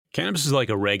Cannabis is like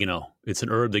oregano. It's an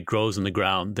herb that grows in the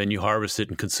ground, then you harvest it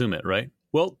and consume it, right?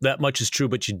 Well, that much is true,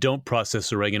 but you don't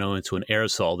process oregano into an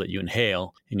aerosol that you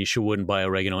inhale, and you sure wouldn't buy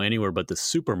oregano anywhere but the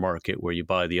supermarket where you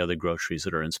buy the other groceries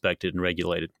that are inspected and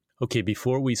regulated. Okay,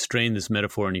 before we strain this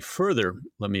metaphor any further,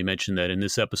 let me mention that in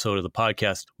this episode of the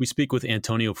podcast, we speak with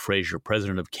Antonio Frazier,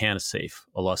 president of CannaSafe,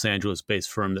 a Los Angeles-based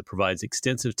firm that provides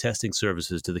extensive testing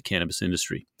services to the cannabis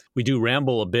industry. We do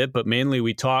ramble a bit, but mainly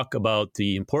we talk about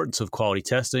the importance of quality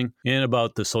testing and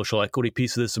about the social equity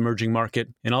piece of this emerging market,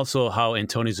 and also how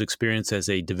Antonio's experience as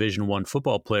a Division I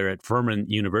football player at Furman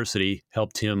University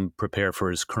helped him prepare for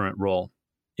his current role.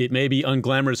 It may be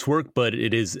unglamorous work, but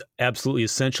it is absolutely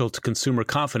essential to consumer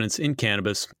confidence in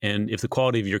cannabis. And if the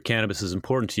quality of your cannabis is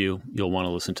important to you, you'll want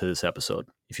to listen to this episode.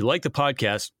 If you like the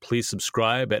podcast, please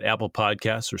subscribe at Apple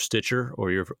Podcasts or Stitcher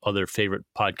or your other favorite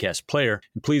podcast player.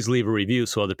 And please leave a review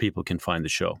so other people can find the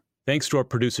show. Thanks to our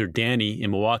producer, Danny,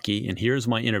 in Milwaukee. And here's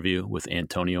my interview with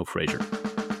Antonio Frazier.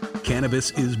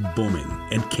 Cannabis is booming,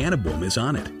 and Cannaboom is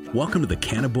on it. Welcome to the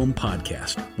Cannaboom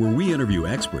Podcast, where we interview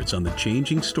experts on the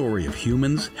changing story of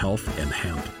humans, health, and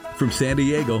hemp. From San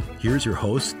Diego, here's your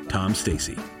host, Tom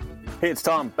Stacy. Hey, it's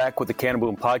Tom, back with the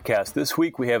Cannaboom Podcast. This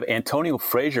week we have Antonio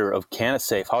Frazier of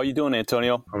CannaSafe. How are you doing,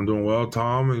 Antonio? I'm doing well,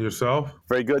 Tom, and yourself?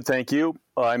 Very good, thank you.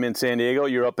 I'm in San Diego.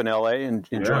 You're up in LA and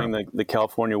enjoying the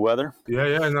California weather.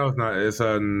 Yeah. No, it's not. It's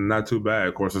not too bad.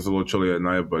 Of course, it's a little chilly at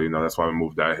night, but that's why we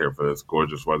moved out here for this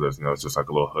gorgeous weather. It's just like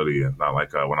a little hoodie. It's not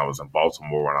like when I was in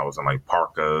Baltimore, when I was in like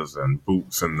parkas and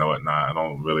boots and whatnot. I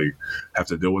don't really have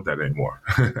to deal with that anymore.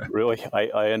 Really,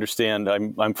 I understand.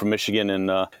 I'm from Michigan,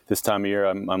 and this time of year,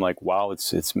 I'm like, wow,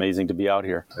 it's amazing to be out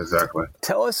here. Exactly.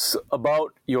 Tell us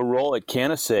about your role at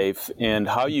CannaSafe and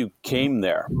how you came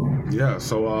there. Yeah,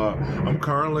 so I'm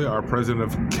currently our president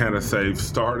of CannaSafe.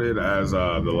 Started as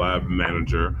the lab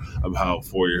manager about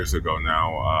 4 years ago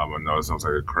now. I know it sounds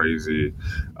like a crazy,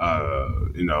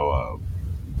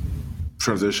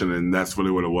 transition, and that's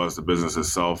really what it was. The business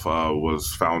itself was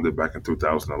founded back in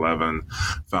 2011,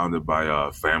 founded by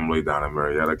a family down in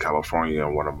Marietta, California,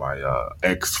 and one of my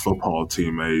ex-football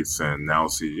teammates and now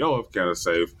CEO of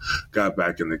CannaSafe got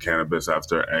back into cannabis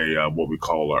after what we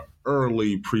call a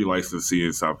early pre-licensee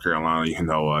in South Carolina.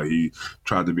 He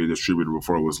tried to be a distributor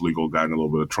before it was legal, got in a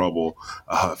little bit of trouble,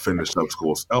 finished up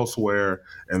schools elsewhere,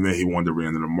 and then he wanted to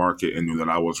re-enter the market and knew that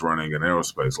I was running an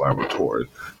aerospace laboratory.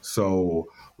 So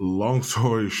long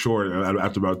story short,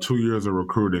 after about 2 years of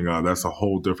recruiting, that's a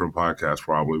whole different podcast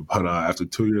probably, but after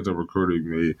 2 years of recruiting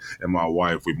me and my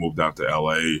wife, we moved out to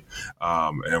LA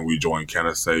and we joined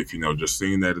CannaSafe, just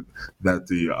seeing that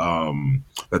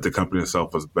the company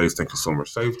itself was based in consumer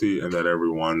safety and that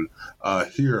everyone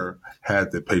here had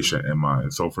the patient in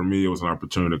mind. So for me, it was an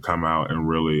opportunity to come out and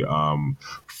really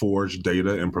forge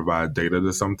data and provide data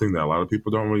to something that a lot of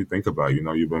people don't really think about.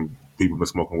 People have been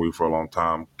smoking weed for a long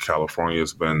time.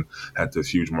 California's been had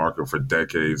this huge market for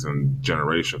decades and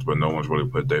generations, but no one's really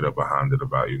put data behind it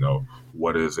about,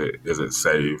 what is it? Is it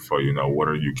safe? Or, what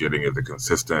are you getting? Is it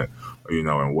consistent?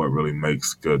 And what really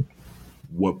makes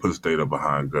what puts data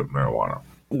behind good marijuana?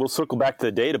 We'll circle back to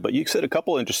the data, but you said a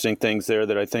couple interesting things there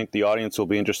that I think the audience will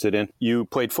be interested in. You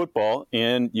played football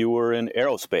and you were in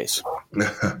aerospace.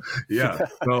 Yeah.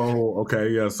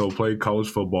 So played college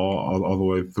football all the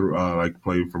way through,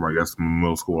 played from,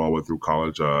 middle school all the way through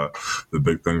college. The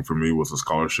big thing for me was a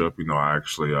scholarship. I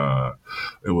actually,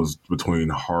 it was between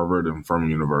Harvard and Furman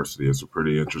University. It's a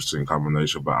pretty interesting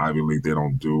combination, but Ivy League, they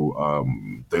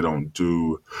don't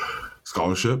do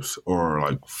scholarships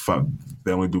or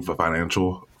they only do for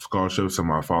financial scholarships. And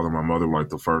my father and my mother were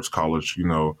the first college,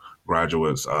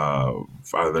 graduates out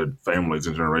of their families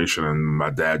and generation. And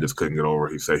my dad just couldn't get over.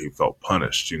 He said he felt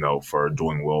punished, for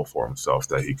doing well for himself,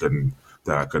 that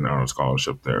I couldn't earn a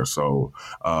scholarship there. So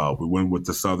we went with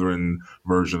the Southern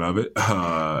version of it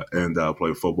and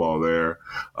played football there.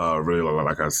 Really,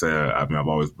 like I said, I've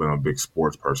always been a big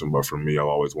sports person, but for me, I've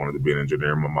always wanted to be an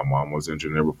engineer. My mom was an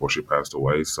engineer before she passed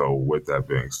away. So with that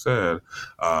being said,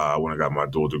 I went and got my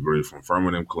dual degree from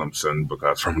Furman and Clemson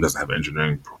because Furman doesn't have an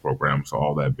engineering program. So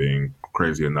all that being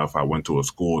crazy enough, I went to a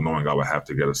school knowing I would have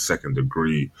to get a second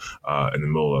degree in the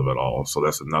middle of it all. So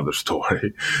that's another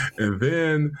story. And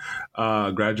then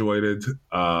graduated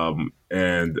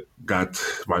and got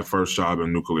my first job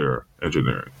in nuclear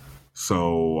engineering.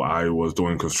 So I was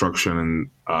doing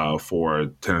construction for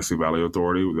Tennessee Valley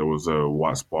Authority. There was a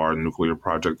Watts Bar nuclear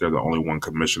project there, the only one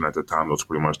commissioned at the time. That was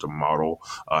pretty much the model.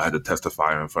 I had to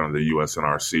testify in front of the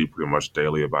USNRC pretty much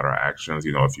daily about our actions.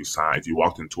 If you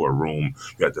walked into a room,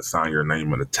 you had to sign your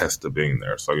name and attest to being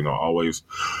there. So, always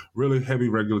really heavy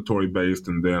regulatory based.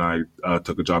 And then I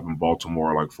took a job in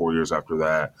Baltimore like 4 years after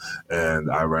that, and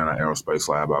I ran an aerospace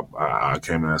lab. I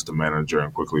came in as the manager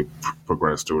and quickly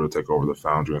progressed through to take over the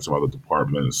foundry and some other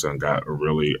departments, and got a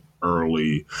really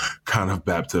early kind of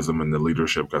baptism in the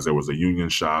leadership because there was a union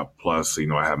shop. Plus,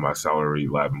 I had my salary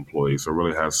lab employees. So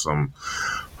really had some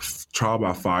trial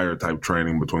by fire type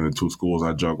training between the two schools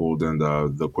I juggled, and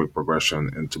the quick progression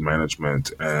into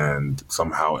management, and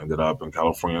somehow ended up in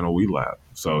California in a weed lab.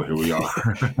 So here we are.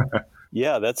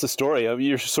 Yeah, that's the story.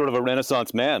 You're sort of a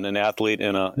Renaissance man, an athlete,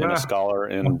 and a scholar,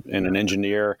 and an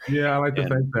engineer. Yeah, I like to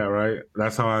think that. Right.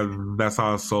 That's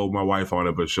how I sold my wife on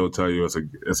it. But she'll tell you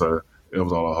it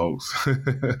was all a hoax.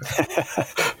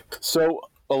 So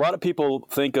a lot of people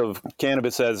think of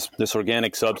cannabis as this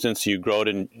organic substance. You grow it,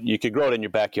 and you could grow it in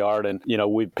your backyard. And,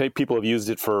 people have used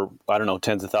it for,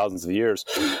 tens of thousands of years.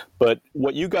 But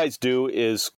what you guys do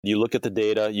is you look at the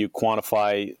data, you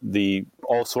quantify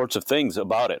all sorts of things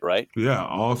about it, right? Yeah,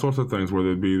 all sorts of things,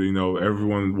 whether it be,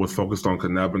 everyone was focused on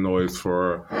cannabinoids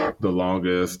for the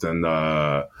longest, and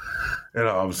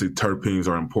obviously terpenes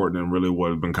are important, and really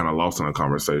what has been kind of lost in the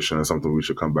conversation and something we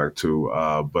should come back to.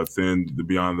 But then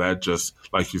beyond that, just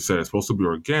like you said, it's supposed to be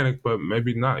organic, but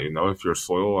maybe not. If your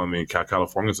soil,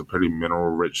 California is a pretty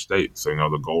mineral-rich state. So,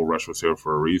 the gold rush was here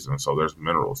for a reason. So there's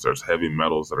minerals, there's heavy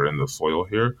metals that are in the soil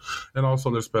here. And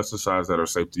also there's pesticides that are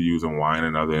safe to use in wine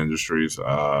and other industries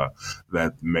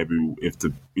that maybe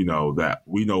that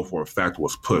we know for a fact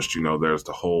was pushed. There's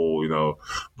the whole,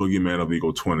 boogeyman of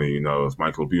Eagle 20, it's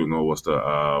microbutanol was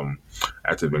the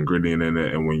active ingredient in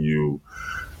it. And when you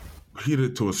heat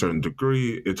it to a certain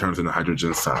degree, it turns into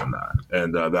hydrogen cyanide.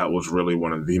 And that was really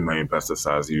one of the main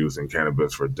pesticides used in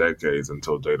cannabis for decades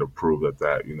until data proved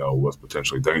that was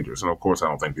potentially dangerous. And of course, I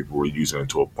don't think people were using it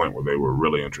to a point where they were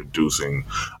really introducing,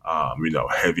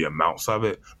 heavy amounts of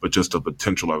it, but just the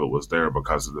potential of it was there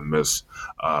because of the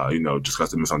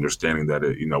misunderstanding that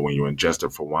when you ingest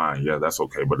it for wine, yeah, that's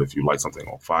okay. But if you light something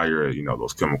on fire,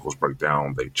 those chemicals break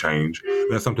down, they change.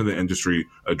 That's something the industry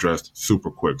addressed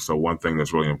super quick. So one thing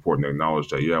that's really important to acknowledge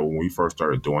that, when we first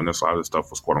started doing this, a lot of this stuff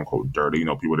was quote unquote dirty.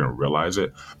 People didn't realize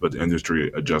it, but the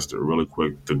industry adjusted really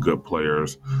quick. The good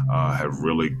players have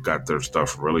really got their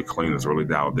stuff really clean. It's really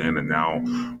dialed in. And now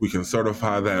we can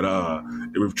certify that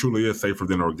it truly is safer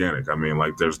than organic.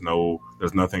 There's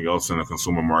nothing else in the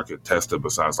consumer market tested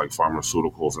besides like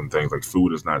pharmaceuticals and things. Like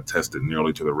food is not tested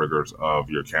nearly to the rigors of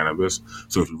your cannabis.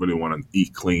 So if you really want to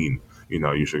eat clean,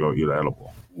 you should go eat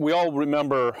edible. We all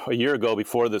remember a year ago,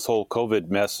 before this whole COVID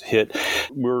mess hit,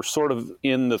 we were sort of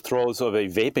in the throes of a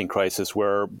vaping crisis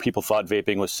where people thought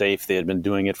vaping was safe. They had been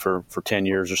doing it for 10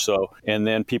 years or so. And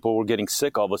then people were getting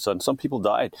sick all of a sudden. Some people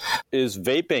died. Is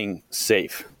vaping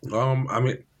safe?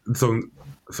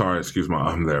 Sorry, excuse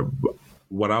my there.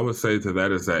 What I would say to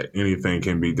that is that anything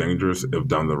can be dangerous if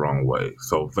done the wrong way.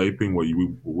 So vaping, what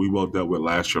we well dealt with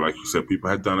last year, like you said, people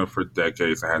had done it for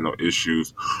decades and had no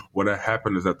issues. What had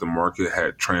happened is that the market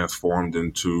had transformed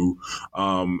into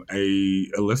a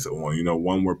illicit one,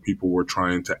 one where people were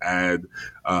trying to add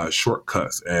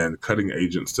shortcuts and cutting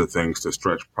agents to things to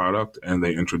stretch product. And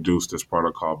they introduced this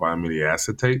product called vitamin E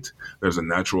acetate. There's a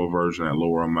natural version at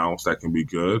lower amounts that can be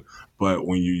good. But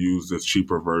when you use this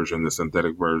cheaper version, the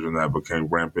synthetic version that became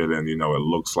rampant, and, it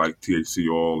looks like THC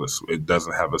oil, it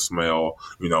doesn't have a smell,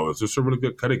 it's just a really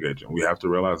good cutting agent. We have to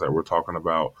realize that we're talking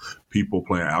about people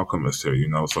playing alchemists here,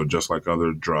 so just like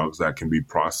other drugs that can be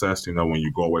processed, when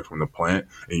you go away from the plant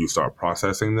and you start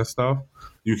processing this stuff,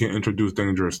 you can introduce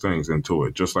dangerous things into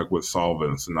it, just like with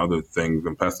solvents and other things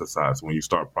and pesticides. When you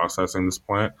start processing this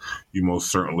plant, you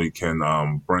most certainly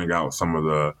can bring out some of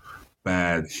the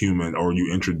bad human, or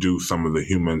you introduce some of the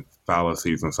human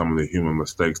fallacies and some of the human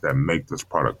mistakes that make this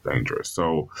product dangerous.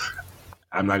 So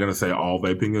I'm not going to say all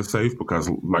vaping is safe because,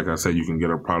 like I said, you can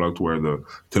get a product where the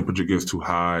temperature gets too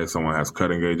high, someone has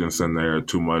cutting agents in there,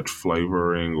 too much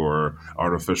flavoring or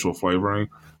artificial flavoring.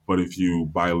 But if you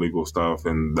buy legal stuff,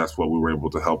 and that's what we were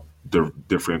able to help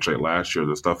differentiate last year,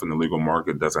 the stuff in the legal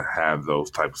market doesn't have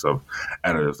those types of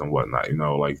additives and whatnot.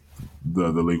 Like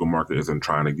the legal market isn't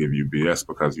trying to give you BS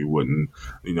because you wouldn't,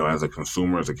 as a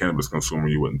consumer, as a cannabis consumer,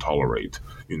 you wouldn't tolerate,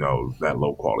 that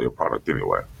low quality of product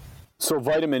anyway. So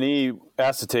vitamin E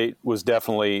acetate was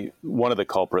definitely one of the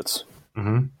culprits.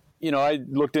 Mm-hmm. I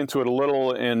looked into it a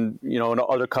little, and, in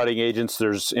other cutting agents,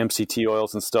 there's MCT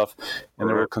oils and stuff, and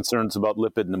there were concerns about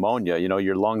lipid pneumonia.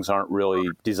 Your lungs aren't really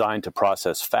designed to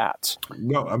process fats.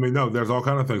 No, there's all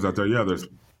kinds of things out there. Yeah, there's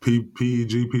PEG,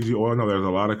 PG oil. No, there's a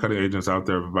lot of cutting agents out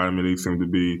there. Vitamin E seemed to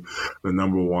be the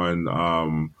number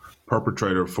one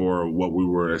perpetrator for what we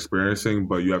were experiencing,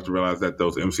 but you have to realize that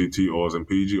those MCT oils and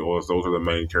PEG oils, those are the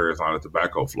main carriers on the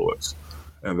tobacco fluids,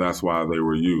 and that's why they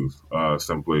were used,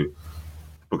 simply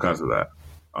because of that.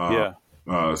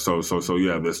 So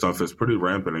yeah, this stuff is pretty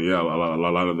rampant, and yeah, a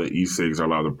lot of the e-cigs are a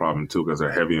lot of the problem too, because they're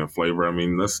heavy in flavor. I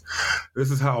mean, this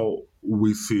is how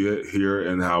we see it here,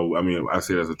 and how, I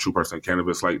see it as a true person.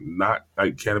 Cannabis,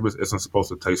 cannabis isn't supposed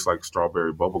to taste like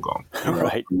strawberry bubblegum.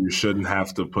 Right. You shouldn't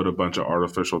have to put a bunch of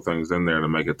artificial things in there to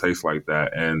make it taste like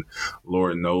that. And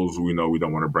Lord knows, we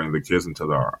don't want to bring the kids into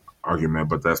the argument,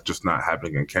 but that's just not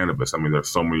happening in cannabis. There's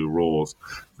so many rules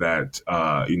that,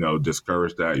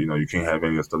 discourage that. You can't have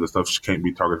any of this stuff. This stuff can't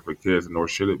be targeted for kids, nor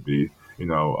should it be.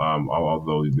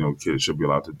 Although kids should be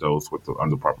allowed to dose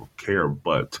under proper care,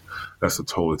 but that's a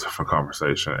totally different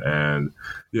conversation. And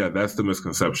yeah, that's the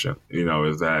misconception.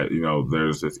 Is that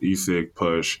there's this e-cig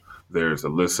push, there's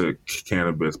illicit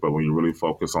cannabis, but when you really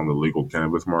focus on the legal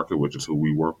cannabis market, which is who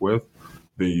we work with,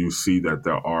 then you see that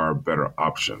there are better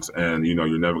options. And,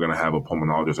 you're never going to have a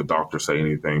pulmonologist or doctor say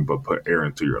anything but put air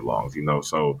into your lungs,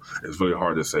 so it's really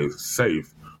hard to say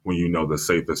safe when the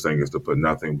safest thing is to put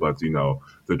nothing but,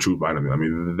 the true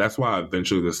vitamin. That's why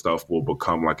eventually this stuff will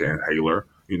become like an inhaler.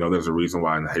 There's a reason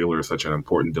why inhaler is such an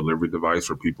important delivery device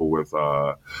for people with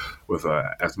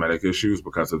asthmatic issues,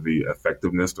 because of the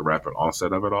effectiveness, the rapid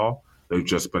onset of it all. They've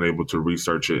just been able to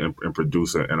research it and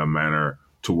produce it in a manner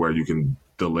to where you can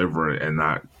deliver it and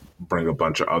not bring a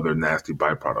bunch of other nasty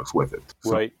byproducts with it.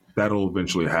 So right. That'll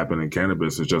eventually happen in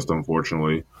cannabis. It's just,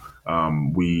 unfortunately,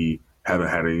 we haven't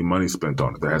had any money spent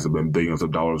on it. There hasn't been billions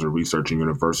of dollars of research in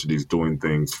universities doing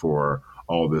things for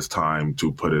all this time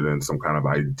to put it in some kind of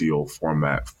ideal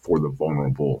format for the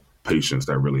vulnerable patients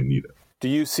that really need it. Do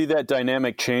you see that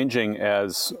dynamic changing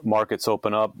as markets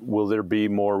open up? Will there be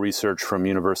more research from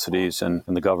universities and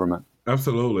the government?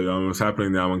 Absolutely. It's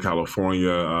happening now in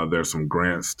California. There's some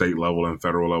grants, state level and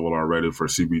federal level already, for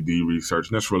CBD research.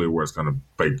 And that's really where it's going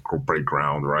to break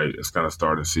ground, right? It's going to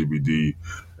start in CBD,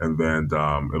 and then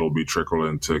it'll be trickled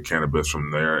into cannabis from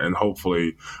there. And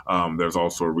hopefully there's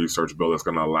also a research bill that's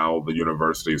going to allow the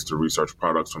universities to research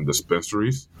products from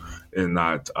dispensaries and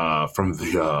not from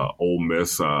the Ole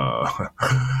Miss, the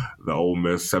Ole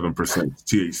Miss 7%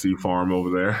 THC farm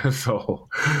over there. So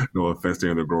no offense to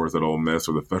any of the growers at Ole Miss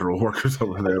or the federal workers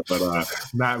over there, but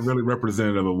not really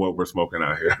representative of what we're smoking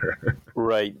out here.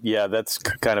 Right. Yeah, that's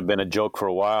kind of been a joke for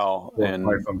a while. And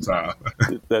quite some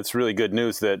time. That's really good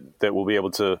news that we'll be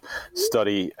able to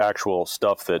study actual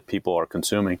stuff that people are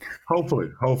consuming. Hopefully,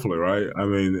 right?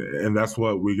 And that's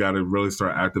what we got to really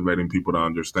start activating people to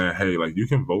understand. Hey, you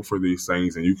can vote for these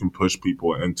things and you can push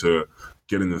people into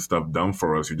getting this stuff done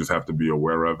for us. You just have to be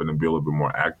aware of it and be a little bit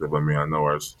more active. I know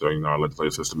our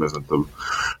legislative system isn't the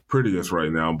prettiest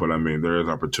right now, but there is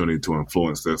opportunity to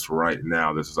influence this right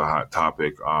now. This is a hot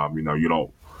topic.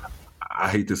 I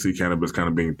hate to see cannabis kind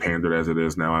of being pandered as it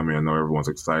is now. I know everyone's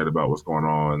excited about what's going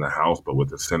on in the House, but with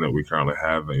the Senate we currently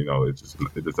have, it just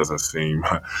doesn't seem,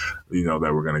 that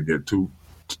we're going to get too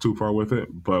far with it,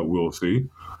 but we'll see.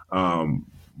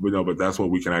 But that's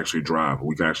what we can actually drive.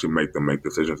 We can actually make them make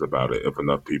decisions about it if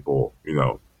enough people,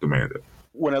 demand it.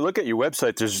 When I look at your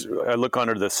website, I look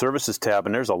under the services tab,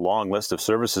 and there's a long list of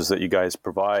services that you guys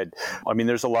provide.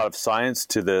 There's a lot of science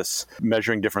to this,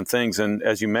 measuring different things. And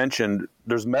as you mentioned,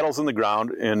 there's metals in the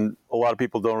ground, and a lot of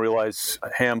people don't realize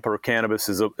hemp or cannabis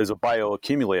is a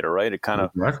bioaccumulator, right? It kind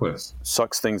of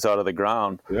sucks things out of the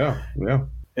ground. Yeah.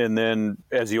 And then,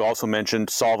 as you also mentioned,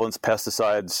 solvents,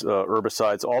 pesticides,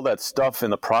 herbicides, all that stuff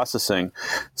in the processing.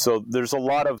 So there's a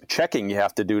lot of checking you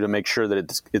have to do to make sure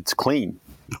that it's clean.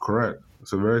 Correct.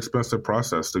 It's a very expensive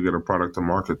process to get a product to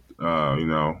market,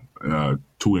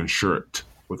 to ensure it.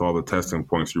 With all the testing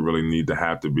points you really need to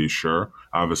have to be sure.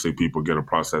 Obviously, people get a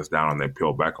process down and they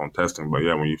peel back on testing. But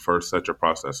yeah, when you first set your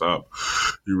process up,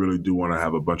 you really do want to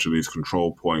have a bunch of these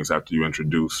control points after you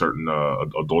introduce certain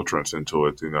adulterants into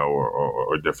it,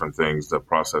 or different things that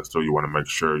process through. You want to make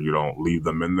sure you don't leave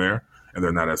them in there and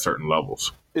they're not at certain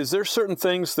levels. Is there certain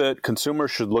things that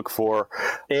consumers should look for?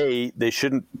 They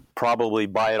shouldn't probably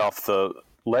buy it off the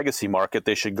legacy market,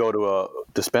 they should go to a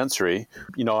dispensary.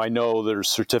 I know there's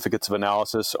certificates of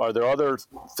analysis. Are there other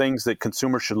things that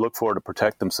consumers should look for to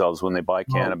protect themselves when they buy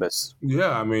cannabis? Yeah,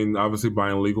 I mean, obviously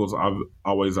buying legal is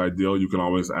always ideal. You can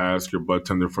always ask your bud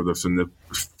tender for the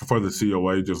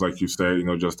COA, just like you said,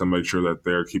 just to make sure that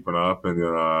they're keeping up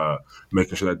and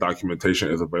making sure that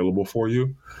documentation is available for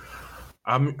you.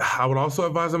 I would also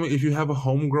advise, if you have a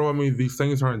home grow, these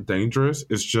things aren't dangerous.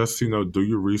 It's just, do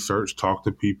your research, talk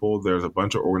to people. There's a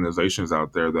bunch of organizations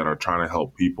out there that are trying to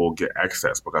help people get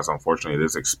access because unfortunately it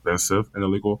is expensive in a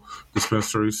legal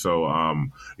dispensary. So,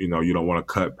 you don't want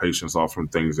to cut patients off from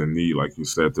things in need. Like you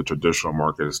said, the traditional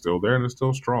market is still there and it's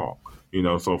still strong.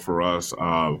 So for us,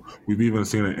 we've even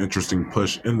seen an interesting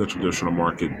push in the traditional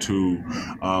market to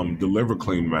deliver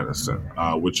clean medicine,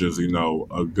 which is,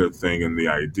 a good thing in the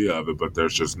idea of it, but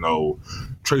there's just no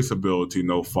traceability,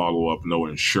 no follow-up, no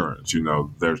insurance.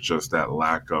 There's just that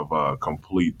lack of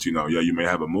complete, you may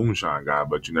have a moonshine guy,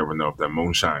 but you never know if that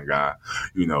moonshine guy,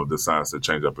 decides to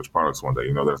change up his products one day.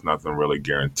 There's nothing really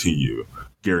guaranteeing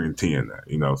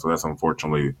that, so that's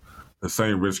unfortunately the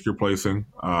same risk you're placing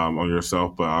on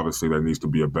yourself, but obviously there needs to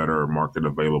be a better market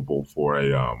available for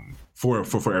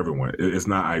for everyone. It's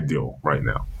not ideal right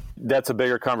now. That's a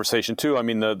bigger conversation too.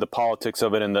 The politics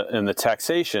of it and the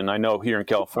taxation. I know here in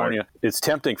California, It's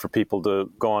tempting for people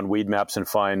to go on Weed Maps and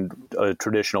find a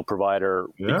traditional provider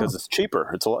because it's cheaper.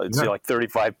 It's like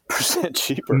 35%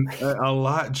 cheaper. A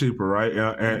lot cheaper, right?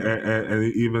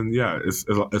 And even it's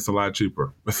a lot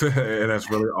cheaper, and that's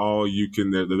really all you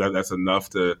can. That's enough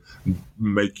to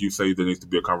make you say there needs to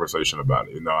be a conversation about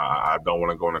it. I don't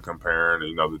want to go into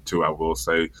comparing. The two. I will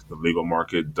say the legal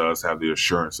market does have the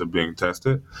assurance of being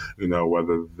tested.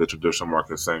 Whether the traditional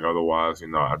market is saying otherwise,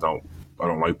 I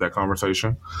don't like that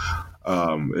conversation.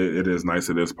 It is nice.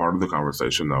 It is part of the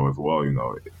conversation though as well.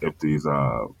 If these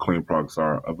clean products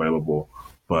are available,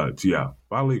 but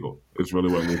buy legal. It's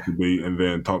really what it needs to be. And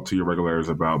then talk to your regulators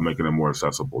about making it more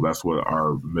accessible. That's what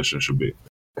our mission should be.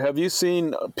 Have you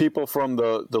seen people from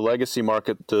the legacy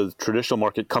market, the traditional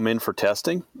market, come in for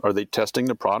testing? Are they testing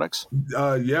the products?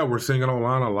 We're seeing it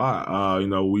online a lot.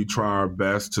 We try our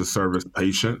best to service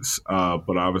patients,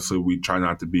 but obviously we try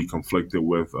not to be conflicted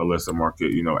with illicit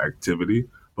market, activity.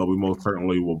 But we most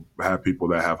certainly will have people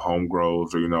that have home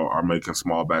grows or, are making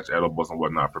small batch edibles and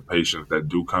whatnot for patients that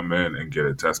do come in and get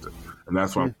it tested. And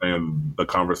that's what I'm saying. The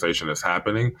conversation is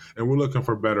happening and we're looking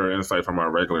for better insight from our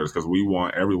regulators because we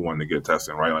want everyone to get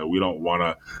tested, right? Like we don't want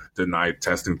to deny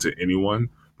testing to anyone.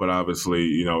 But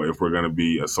obviously, if we're going to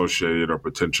be associated or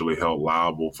potentially held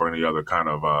liable for any other kind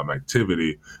of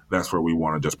activity, that's where we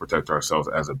want to just protect ourselves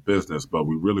as a business. But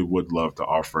we really would love to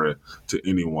offer it to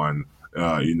anyone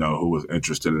who is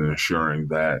interested in ensuring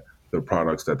that the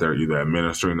products that they're either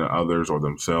administering to others or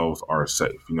themselves are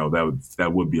safe.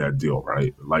 That would be ideal,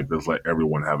 right? Like just let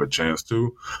everyone have a chance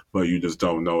to, but you just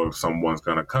don't know if someone's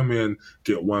going to come in,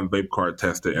 get one vape cart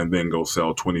tested, and then go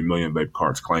sell 20 million vape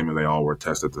carts claiming they all were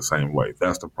tested the same way.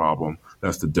 That's the problem.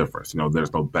 That's the difference.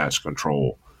 There's no batch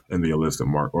control in the illicit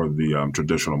market or the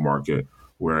traditional market,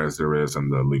 whereas there is in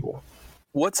the legal.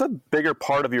 What's a bigger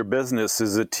part of your business?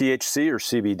 Is it THC or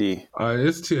CBD?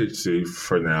 It's THC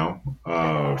for now,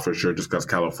 for sure, just because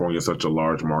California is such a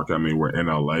large market. We're in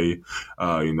LA.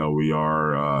 We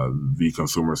are the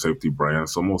consumer safety brand.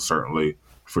 So most certainly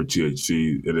for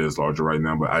THC, it is larger right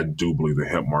now. But I do believe the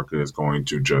hemp market is going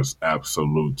to just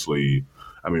absolutely...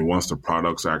 once the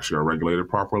products actually are regulated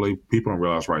properly, people don't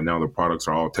realize right now the products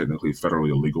are all technically federally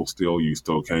illegal still. You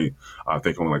still can't, I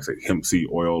think only like say hemp seed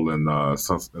oil and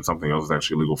something else is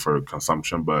actually legal for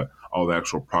consumption, but all the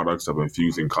actual products of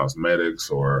infusing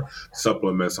cosmetics or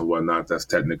supplements and whatnot, that's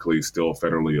technically still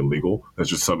federally illegal. There's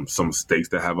just some states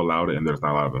that have allowed it and there's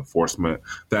not a lot of enforcement.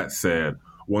 That said,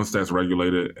 once that's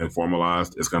regulated and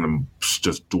formalized, it's going to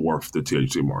just dwarf the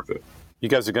THC market. You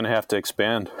guys are going to have to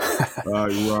expand.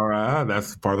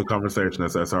 That's part of the conversation.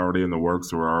 That's already in the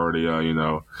works. We're already,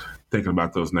 thinking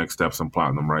about those next steps and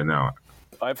plotting them right now.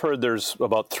 I've heard there's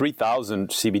about 3,000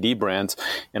 CBD brands,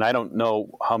 and I don't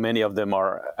know how many of them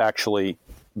are actually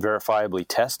verifiably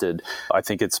tested. I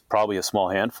think it's probably a small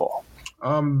handful.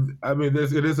 It's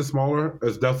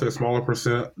definitely a smaller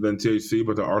percent than THC,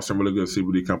 but there are some really good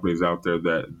CBD companies out there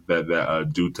that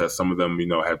do test. Some of them,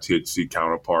 have THC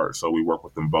counterparts, so we work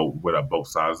with them both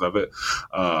sides of it.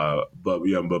 But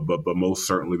most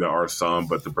certainly there are some,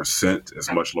 but the percent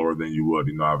is much lower than you would,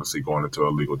 obviously going into a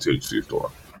legal THC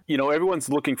store. Everyone's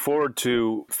looking forward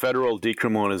to federal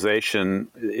decriminalization.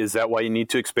 Is that why you need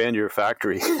to expand your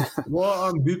factory?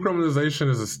 Well, decriminalization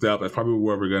is a step. That's probably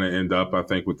where we're going to end up. I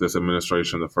think with this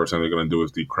administration, the first thing they're going to do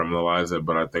is decriminalize it.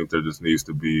 But I think there just needs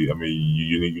to be,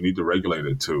 you need to regulate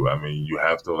it too. You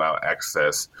have to allow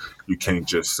access. You can't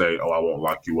just say, oh, I won't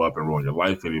lock you up and ruin your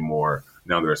life anymore.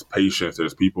 Now there's patients.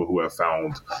 There's people who have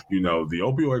found, the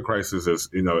opioid crisis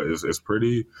is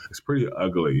pretty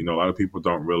ugly. A lot of people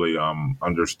don't really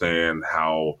understand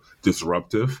how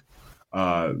disruptive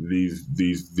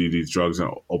these drugs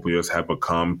and opiates have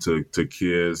become to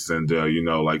kids, and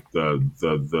like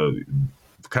the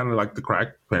kind of like the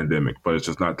crack pandemic, but it's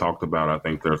just not talked about. I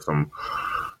think there's some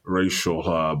racial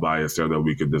bias there that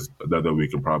we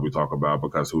could probably talk about,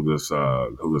 because who this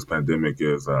pandemic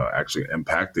is actually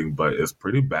impacting, but it's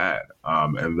pretty bad,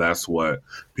 and that's what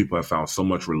people have found so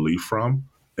much relief from,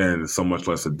 and so much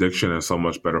less addiction, and so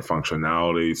much better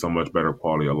functionality, so much better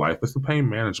quality of life. It's the pain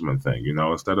management thing,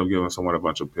 instead of giving someone a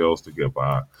bunch of pills to get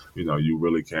by, you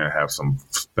really can have some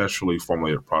specially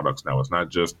formulated products now. It's not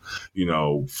just,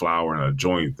 flour in a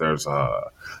joint.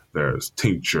 There's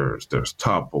tinctures, there's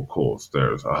topicals,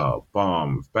 there's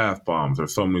bombs, bath bombs.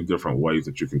 There's so many different ways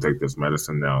that you can take this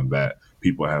medicine now that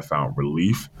people have found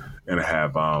relief and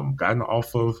have gotten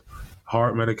off of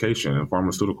hard medication and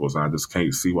pharmaceuticals. And I just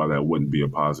can't see why that wouldn't be a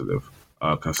positive,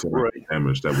 considering the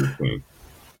damage that we've seen.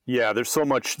 Yeah, there's so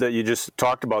much that you just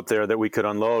talked about there that we could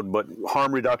unload, but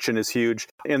harm reduction is huge.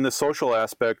 In the social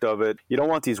aspect of it, you don't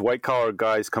want these white-collar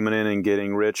guys coming in and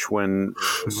getting rich when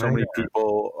so many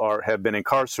people have been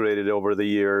incarcerated over the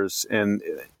years, and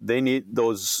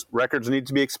those records need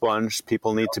to be expunged,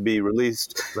 people need to be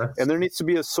released, and there needs to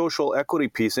be a social equity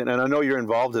piece, and I know you're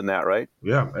involved in that, right?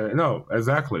 Yeah, no,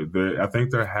 exactly. I think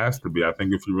there has to be. I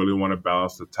think if you really want to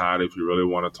balance the tide, if you really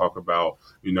want to talk about,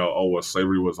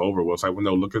 slavery was over, well, it's like,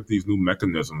 no, look at these new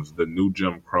mechanisms, the new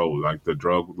Jim Crow, like the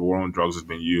war on drugs has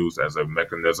been used as a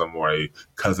mechanism or a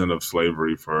cousin of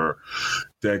slavery for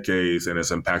decades, and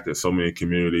it's impacted so many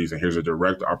communities. And here's a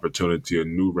direct opportunity, a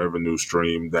new revenue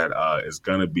stream that is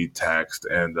going to be taxed,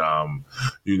 and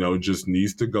just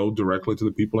needs to go directly to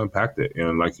the people impacted.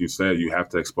 And like you said, you have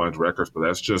to expunge records, but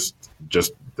that's just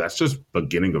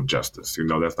beginning of justice.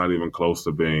 That's not even close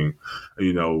to being,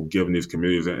 given these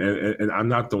communities. And I'm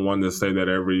not the one to say that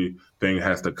everything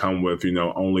has to come with,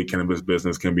 only cannabis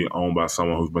business can be owned by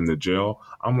someone who's been to jail.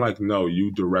 I'm like, no,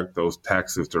 you direct those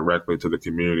taxes directly to the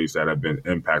communities that have been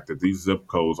impacted. These zip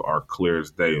codes are clear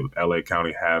as day. LA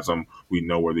County has them. We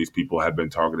know where these people have been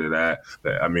targeted at.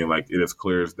 It is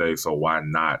clear as day. So why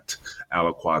not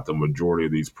aliquot the majority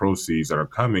of these proceeds that are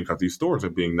coming? Because these stores are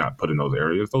being not put in those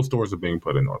areas. Those stores are being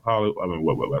put in North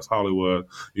Hollywood, West Hollywood.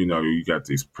 You got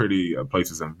these pretty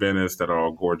places in Venice that are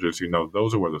all gorgeous.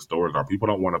 Those are where the stores are. People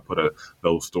don't want to put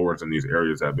those stores in these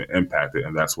areas that have been impacted,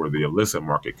 and that's where the illicit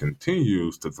market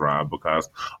continues to thrive, because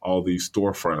all these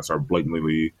storefronts are blatant.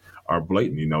 I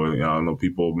know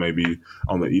people maybe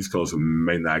on the East Coast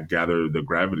may not gather the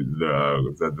gravity,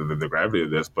 the gravity of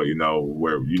this, but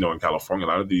where in California, a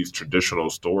lot of these traditional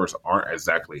stores aren't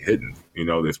exactly hidden.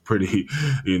 It's pretty,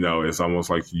 it's almost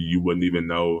like you wouldn't even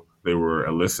know they were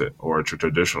illicit or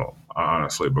traditional,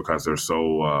 honestly, because they're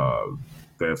so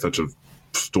they have such a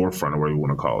storefront, or whatever you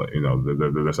want to call it.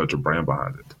 There's such a brand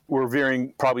behind it. We're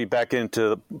veering probably back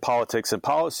into politics and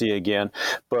policy again,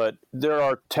 but there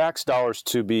are tax dollars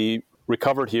to be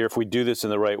recovered here if we do this in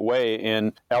the right way,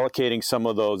 and allocating some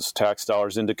of those tax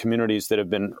dollars into communities that have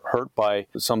been hurt by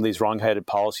some of these wrong-headed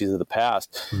policies of the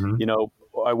past.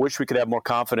 Mm-hmm. I wish we could have more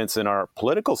confidence in our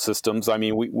political systems.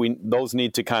 We those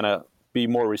need to kind of be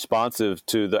more responsive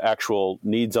to the actual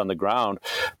needs on the ground,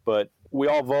 but we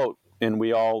all vote and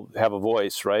we all have a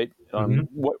voice, right?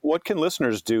 What can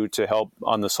listeners do to help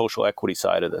on the social equity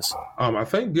side of this? I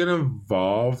think get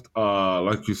involved,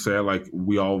 like you said, like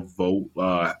we all vote,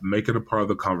 make it a part of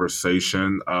the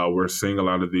conversation. We're seeing a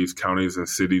lot of these counties and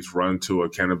cities run to a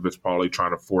cannabis policy,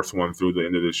 trying to force one through the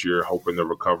end of this year, hoping to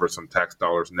recover some tax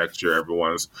dollars next year.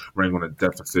 Everyone's running on a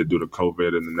deficit due to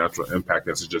COVID and the natural impact.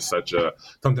 This is just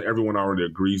something everyone already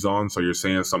agrees on. So you're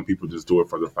saying some people just do it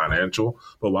for the financial.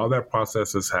 But while that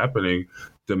process is happening,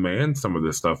 demand some of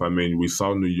this stuff. We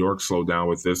saw New York slow down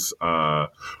with this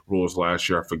rules last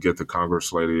year. I forget the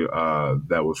Congress lady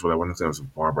that was really, I want to say it was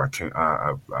Barbara.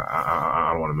 I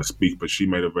don't want to misspeak, but she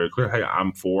made it very clear. Hey,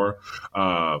 I'm for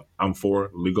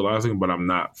legalizing, but I'm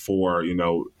not for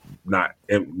not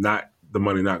the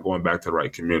money not going back to the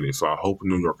right community. So I hope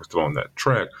New York is still on that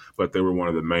track, but they were one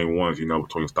of the main ones,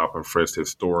 between stop and frisk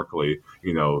historically,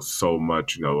 so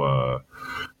much,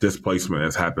 displacement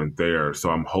has happened there. So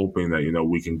I'm hoping that,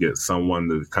 we can get someone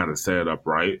to kind of set it up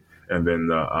right and then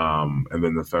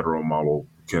the federal model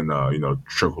can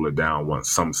trickle it down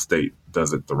once some state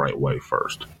does it the right way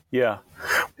first. Yeah.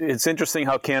 It's interesting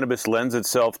how cannabis lends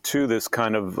itself to this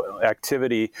kind of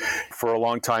activity. For a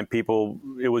long time,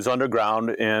 it was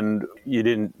underground and you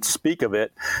didn't speak of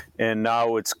it. And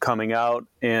now it's coming out.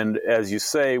 And as you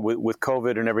say, with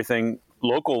COVID and everything,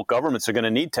 local governments are going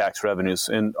to need tax revenues.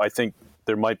 And I think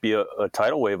there might be a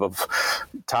tidal wave of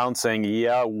towns saying,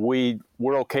 yeah, we're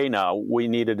okay now. We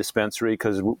need a dispensary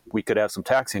because we could have some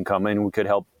tax income and we could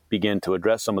help begin to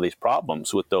address some of these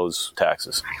problems with those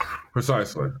taxes.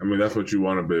 Precisely. I mean, that's what you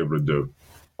want to be able to do.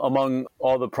 Among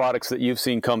all the products that you've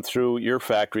seen come through your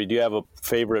factory, do you have a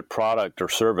favorite product or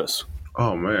service?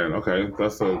 Oh man, okay,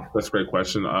 that's a great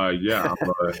question. Yeah, I'm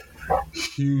a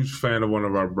huge fan of one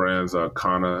of our brands,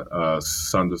 Kana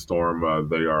Thunderstorm.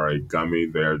 They are a gummy.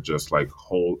 They're just like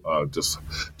whole, just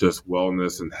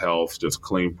wellness and health, just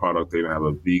clean product. They even have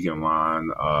a vegan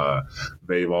line.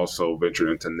 They've also ventured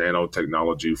into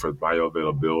nanotechnology for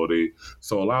bioavailability.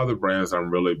 So a lot of the brands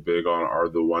I'm really big on are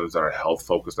the ones that are health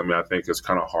focused. I mean, I think it's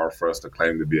kind of hard for us to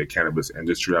claim to be a cannabis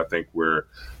industry. I think we're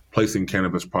placing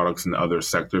cannabis products in other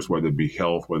sectors, whether it be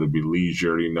health, whether it be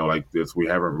leisure, like this. We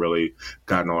haven't really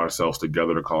gotten ourselves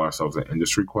together to call ourselves an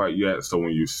industry quite yet. So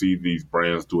when you see these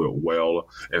brands do it well,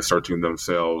 inserting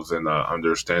themselves and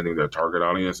understanding their target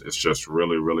audience, it's just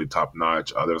really, really top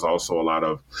notch. There's also a lot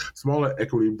of smaller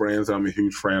equity brands I'm a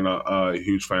huge fan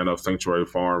of. Sanctuary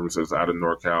Farms is out of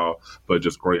NorCal, but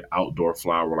just great outdoor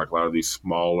flower. Like a lot of these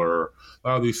smaller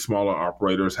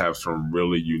operators have some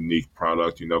really unique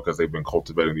product, because they've been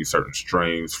cultivating these certain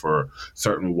strains for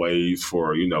certain ways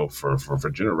for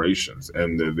generations.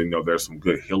 And there's some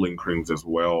good healing creams as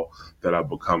well that I've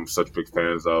become such big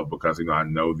fans of because, I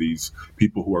know these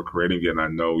people who are creating it and I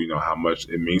know, how much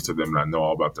it means to them and I know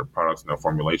all about their products and their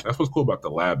formulation. That's what's cool about the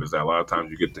lab is that a lot of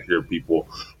times you get to hear people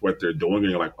what they're doing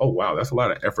and you're like, oh, wow, that's a lot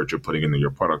of effort you're putting into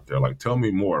your product there. Like, tell me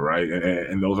more, right?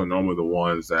 And those are normally the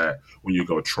ones that when you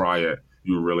go try it,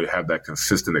 you really have that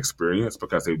consistent experience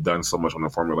because they've done so much on the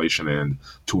formulation end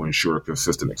to ensure a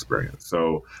consistent experience.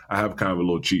 So I have kind of a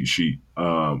little cheat sheet,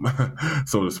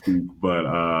 so to speak. But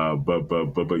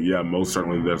yeah, most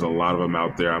certainly there's a lot of them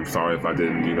out there. I'm sorry if I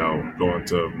didn't, go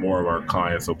into more of our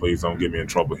clients, so please don't get me in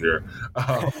trouble here.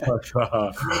 But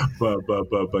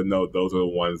no, those are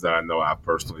the ones that I know I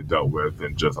personally dealt with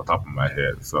and just on top of my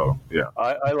head. So yeah,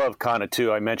 I love Kana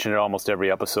too. I mention it almost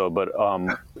every episode, but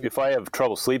if I have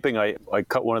trouble sleeping, I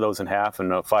cut one of those in half,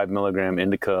 and a 5 milligram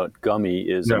indica gummy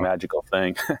is a magical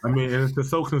thing. I mean, it's just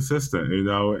so consistent,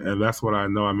 and that's what I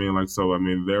know. I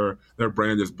mean, their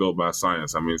brand is built by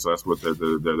science. I mean, so that's what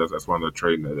that's one of the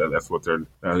trade. That's what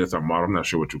that's our model. I'm not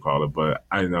sure what you call it, but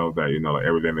I know that like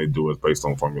everything they do is based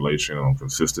on formulation, on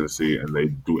consistency, and they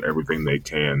do everything they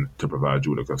can to provide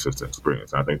you with a consistent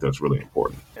experience. I think that's really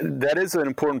important. That is an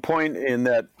important point in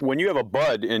that when you have a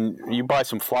bud and you buy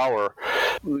some flower,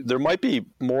 there might be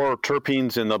more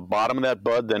terpenes in the bottom of that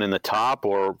bud than in the top,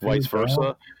 or vice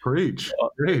versa. Preach.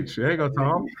 There you go,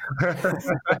 Tom. I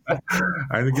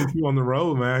had to get you on the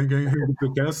road, man. Get the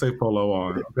gas safe polo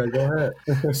on. Okay, go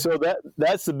ahead. So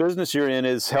that's the business you're in,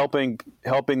 is helping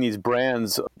these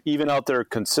brands even out their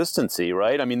consistency,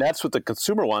 right? I mean, that's what the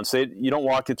consumer wants. You don't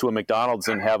walk into a McDonald's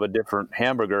and have a different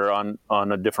hamburger on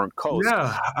a different coast.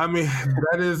 Yeah, I mean,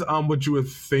 that is what you would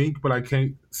think, but I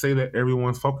can't say that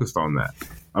everyone's focused on that.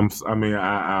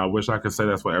 I wish I could say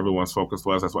that's what everyone's focus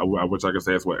was. That's what I wish I could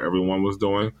say that's what everyone was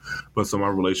doing. But some of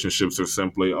my relationships are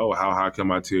simply, how high can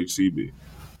my THC be?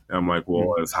 And I'm like,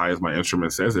 well, as high as my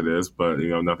instrument says it is, but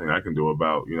nothing I can do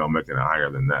about making it higher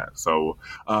than that. So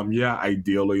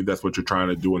ideally that's what you're trying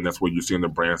to do, and that's what you see in the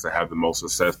brands that have the most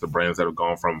success. The brands that have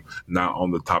gone from not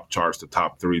on the top charts to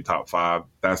top 3, top 5.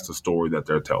 That's the story that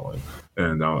they're telling.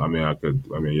 And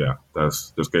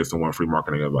that's just gave someone free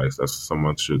marketing advice. That's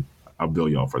someone should. I'll bill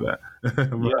y'all for that.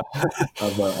 Those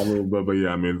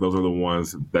are the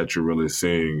ones that you're really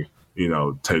seeing,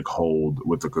 take hold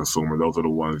with the consumer. Those are the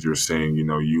ones you're seeing,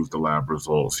 use the lab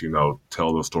results,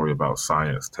 tell the story about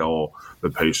science, tell the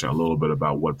patient a little bit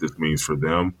about what this means for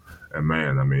them. And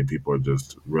man, people are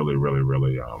just really, really,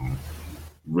 really,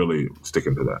 really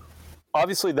sticking to that.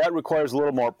 Obviously, that requires a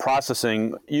little more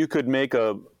processing. You could make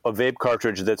a vape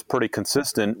cartridge that's pretty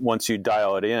consistent once you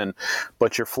dial it in,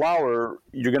 but your flower,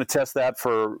 you're going to test that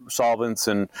for solvents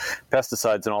and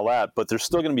pesticides and all that, but there's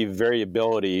still going to be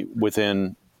variability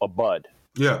within a bud.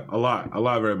 Yeah, a lot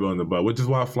of variability in the bud, which is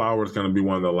why flower is going to be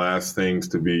one of the last things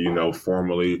to be,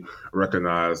 formally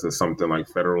recognized as something like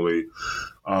federally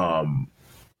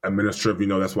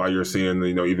administrative. That's why you're seeing,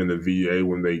 even the VA,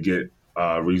 when they get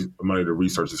money to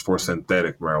research is for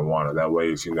synthetic marijuana. That way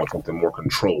it's, something more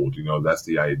controlled. That's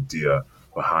the idea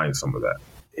behind some of that.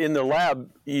 In the lab,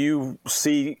 you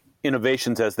see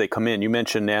innovations as they come in. You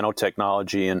mentioned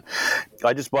nanotechnology, and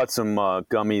I just bought some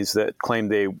gummies that claim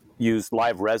they use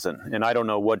live resin, and I don't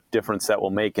know what difference that will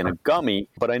make in a gummy,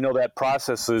 but I know that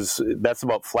that's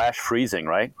about flash freezing,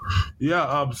 right?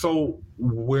 Yeah. So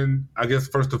when, I guess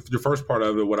the first part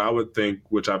of it, what I would think,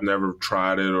 which I've never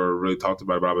tried it or really talked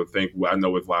about it, but I would think, I know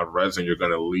with live resin, you're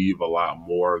going to leave a lot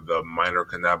more of the minor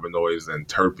cannabinoids and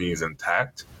terpenes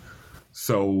intact.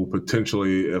 So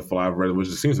potentially, if live resin, which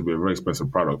seems to be a very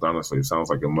expensive product, honestly, it sounds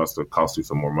like it must have cost you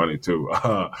some more money too.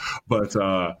 But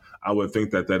I would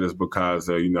think that is because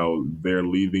they're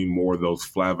leaving more of those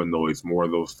flavonoids, more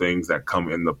of those things that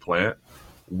come in the plant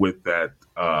with that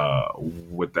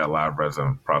live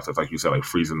resin process, like you said, like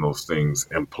freezing those things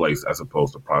in place as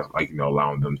opposed to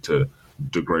allowing them to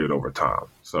degrade over time.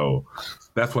 So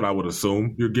that's what I would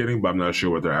assume you're getting, but I'm not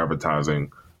sure what they're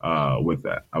advertising with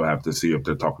that. I would have to see if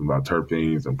they're talking about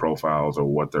terpenes and profiles or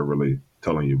what they're really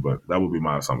telling you, but that would be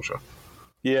my assumption.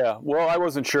 Yeah, well, I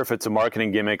wasn't sure if it's a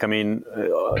marketing gimmick. I mean,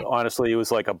 honestly, it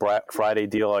was like a Black Friday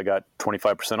deal. I got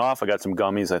 25% off. I got some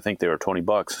gummies. I think they were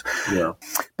 $20. Yeah.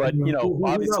 But,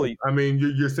 obviously... I mean,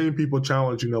 you're seeing people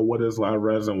challenge, what is live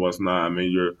resin, what's not. I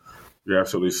mean, you're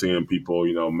absolutely seeing people,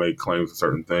 make claims to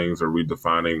certain things or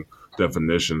redefining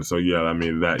definitions. So, yeah, I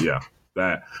mean, that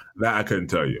I couldn't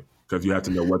tell you. Because you have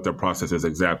to know what their process is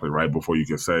exactly, right, before you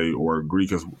can say or agree.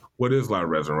 Because what is live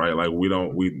resin, right? Like we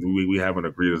haven't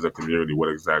agreed as a community what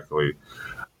exactly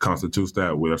constitutes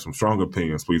that. We have some strong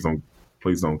opinions. Please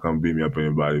don't come beat me up,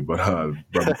 anybody. But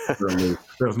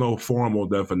there's no formal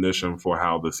definition for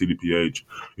how the CDPH,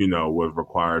 would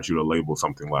require you to label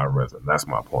something live resin. That's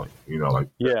my point. No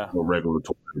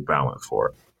regulatory balance for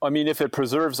it. I mean, if it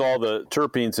preserves all the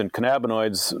terpenes and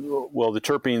cannabinoids, well, the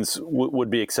terpenes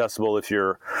would be accessible if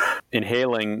you're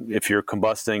inhaling, if you're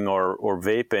combusting or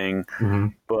vaping. Mm-hmm.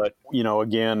 But,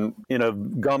 again, in a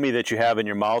gummy that you have in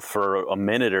your mouth for a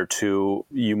minute or two,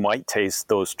 you might taste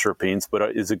those terpenes,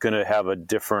 but is it going to have a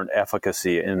different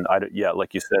efficacy? And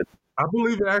like you said. I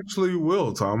believe it actually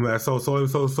will, Tom. So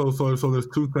there's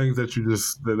two things that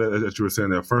you were saying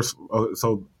there. First,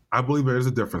 so I believe there is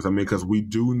a difference. I mean, because we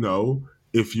do know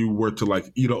if you were to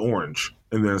eat an orange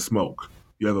and then smoke,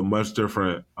 you have a much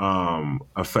different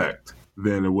effect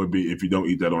than it would be if you don't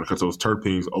eat that orange, because those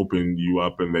terpenes open you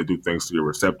up and they do things to your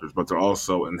receptors, but they're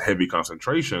also in heavy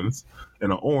concentrations in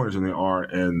an orange than they are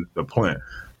in the plant.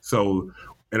 So,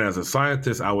 and as a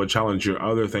scientist, I would challenge your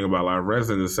other thing about live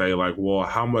resin to say, well,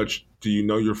 how much do you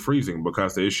know you're freezing?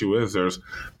 Because the issue is there's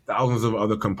thousands of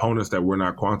other components that we're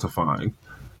not quantifying.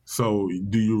 So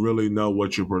do you really know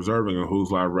what you're preserving, and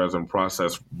whose live resin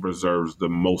process preserves the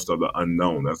most of the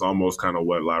unknown? That's almost kind of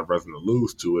what live resin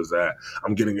alludes to, is that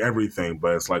I'm getting everything,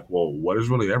 but it's like, well, what is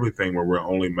really everything when we're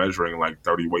only measuring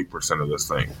 38% of this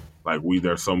thing?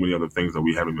 There's so many other things that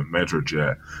we haven't even measured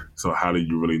yet. So how do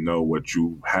you really know what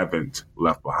you haven't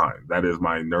left behind? That is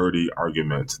my nerdy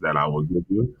argument that I will give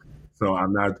you. So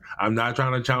I'm not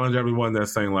trying to challenge everyone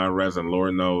that's saying live resin.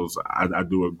 Lord knows I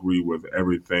do agree with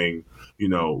everything,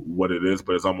 what it is,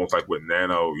 but it's almost like with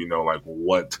nano,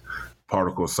 what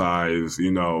particle size,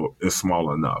 is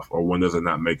small enough, or when does it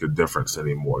not make a difference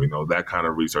anymore? That kind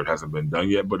of research hasn't been done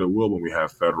yet, but it will when we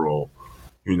have federal,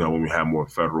 when we have more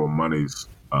federal monies,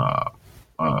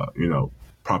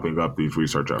 propping up these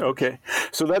research efforts. Okay.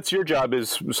 So that's your job,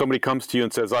 is somebody comes to you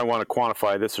and says, I want to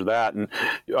quantify this or that. And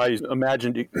I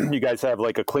imagine you guys have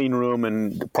a clean room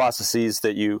and processes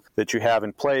that you have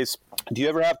in place. Do you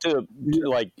ever have to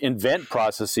invent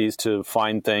processes to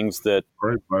find things that...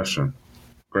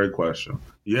 Great question.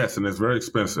 Yes, and it's very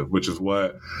expensive, which is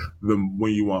when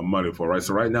you want money for, right?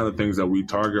 So right now the things that we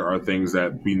target are things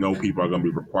that we know people are going to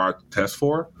be required to test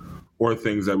for, or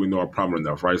things that we know are prominent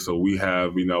enough, right? So we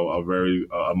have,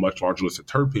 a much larger list of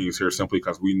terpenes here, simply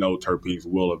because we know terpenes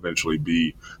will eventually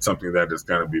be something that is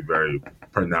going to be very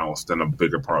pronounced and a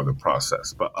bigger part of the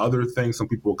process. But other things, some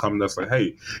people will come and say,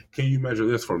 hey, can you measure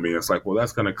this for me? It's like, well,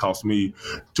 that's going to cost me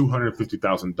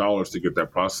 $250,000 to get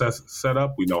that process set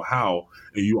up. We know how,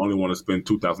 and you only want to spend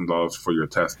 $2,000 for your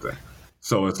testing.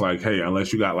 So it's like, hey,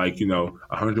 unless you got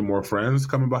 100 more friends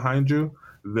coming behind you,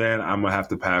 then I'm going to have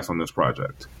to pass on this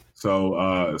project. So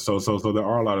there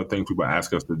are a lot of things people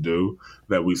ask us to do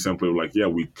that we simply were like, yeah,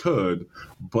 we could,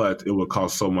 but it would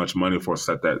cost so much money for us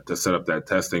to set up that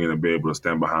testing and to be able to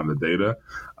stand behind the data.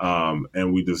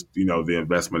 And we just, the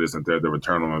investment isn't there. The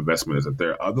return on investment isn't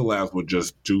there. Other labs would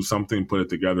just do something, put it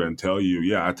together and tell you,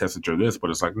 yeah, I tested your this, but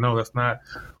it's like, no, that's not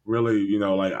really,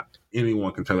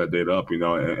 anyone can turn that data up,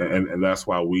 and that's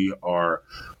why we are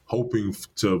hoping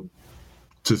to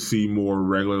see more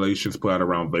regulations put out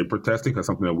around vapor testing. That's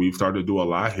something that we've started to do a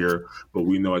lot here, but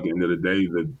we know at the end of the day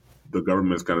that the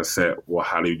government's going to set, well,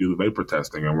 how do you do the vapor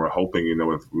testing? And we're hoping,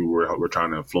 if we're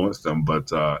trying to influence them,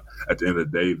 but at the end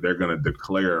of the day, they're going to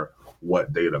declare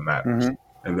what data matters. Mm-hmm.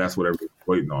 And that's what everybody's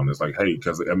waiting on. It's like, hey,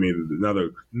 because another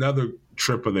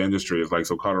trip of the industry is like,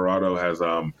 so Colorado has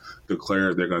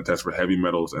declared they're going to test for heavy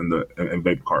metals in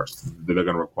vape carts. They're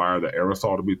going to require the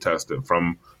aerosol to be tested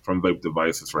from vape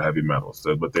devices for heavy metals.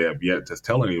 But they have yet to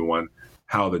tell anyone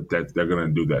how they're going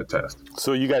to do that test.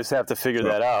 So you guys have to figure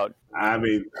that out. I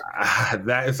mean,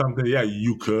 that is something, yeah,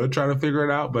 you could try to figure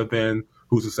it out, but then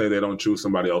who's to say they don't choose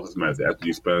somebody else's method after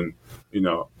you spend,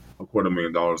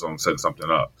 $250,000 on setting something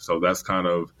up. So that's kind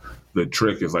of the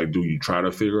trick, is like, do you try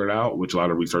to figure it out, which a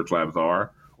lot of research labs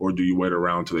are, or do you wait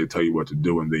around till they tell you what to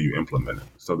do and then you implement it?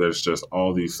 So there's just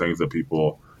all these things that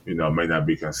people, may not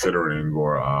be considering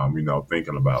or,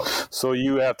 thinking about. So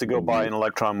you have to go buy an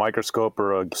electron microscope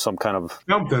or some kind of...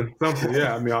 Something,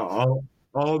 yeah. I mean,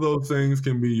 all those things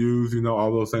can be used,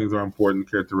 all those things are important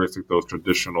characteristics, those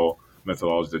traditional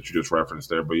methodologies that you just referenced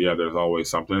there. But yeah, there's always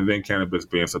something. And then cannabis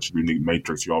being such a unique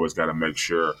matrix, you always got to make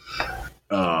sure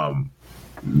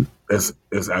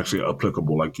it's actually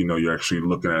applicable. Like, you're actually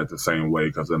looking at it the same way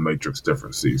because the matrix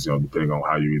differences, depending on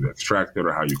how you either extract it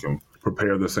or how you can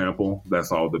prepare the sample.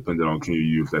 That's all dependent on, can you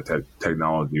use that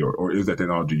technology or is that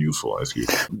technology useful?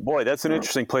 Boy, that's an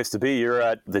interesting place to be. You're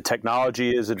at, the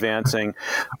technology is advancing,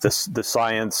 the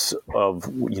science of,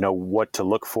 what to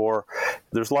look for.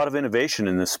 There's a lot of innovation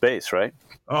in this space, right?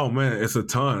 Oh man, it's a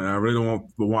ton. And I really don't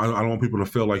want people to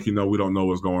feel like, we don't know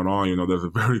what's going on. There's a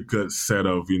very good set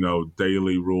of,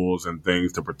 daily rules and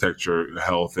things to protect your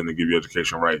health and to give you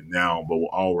education right now. But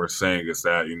all we're saying is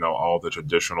that, all the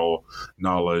traditional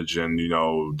knowledge and,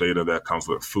 data that comes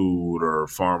with food or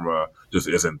pharma just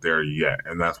isn't there yet.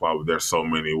 And that's why there's so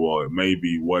many, well, it may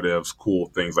be what ifs, cool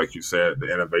things. Like you said,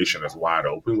 the innovation is wide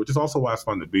open, which is also why it's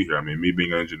fun to be here. I mean, me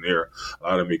being an engineer, a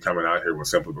lot of me coming out here was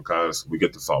simply because we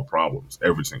get to solve problems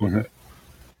every single day.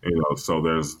 So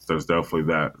there's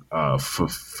definitely that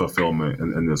fulfillment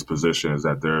in this position, is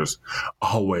that there's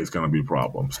always going to be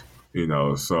problems.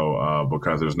 Because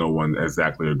there's no one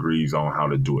exactly agrees on how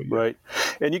to do it yet. Right.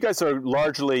 And you guys are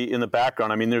largely in the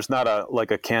background. I mean, there's not a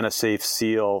CannaSafe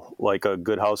seal, like a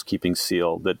Good Housekeeping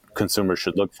seal that consumers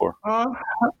should look for.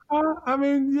 I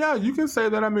mean, yeah, you can say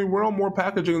that. I mean, we're on more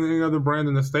packaging than any other brand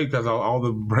in the state, because all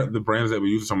the brands that we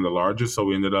use are some of the largest. So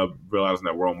we ended up realizing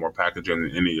that we're on more packaging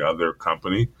than any other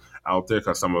company out there,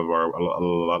 because a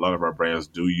lot of our brands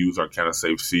do use our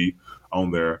CannaSafe C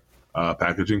on their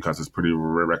packaging, because it's pretty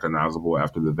recognizable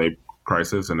after the vape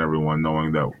crisis and everyone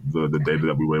knowing that the data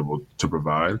that we were able to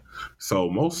provide. So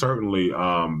most certainly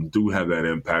do have that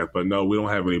impact. But no, we don't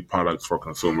have any products for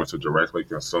consumers to directly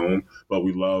consume. But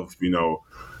we love,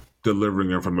 delivering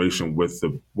information with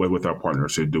our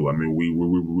partners to do. I mean, we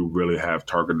really have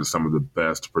targeted some of the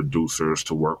best producers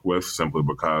to work with, simply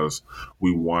because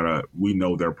we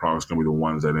know their products going to be the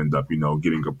ones that end up,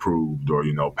 getting approved or,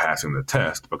 passing the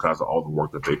test because of all the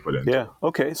work that they put in. Yeah.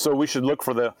 Okay. So we should look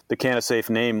for the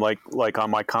CannaSafe name, like on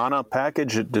my Canna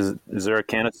package. Is there a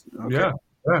CannaSafe? Okay.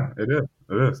 Yeah, it is.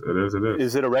 It is.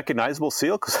 Is it a recognizable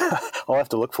seal? Because I'll have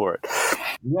to look for it.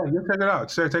 Yeah, you check it out.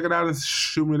 Check it out and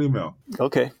shoot me an email.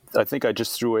 Okay. I think I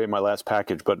just threw away my last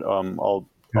package, but I'll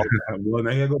well,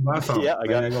 now you gotta go buy something. Yeah, I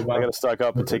got to stock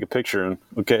up and take a picture. And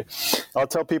okay, I'll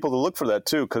tell people to look for that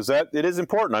too, because it is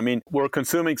important. I mean, we're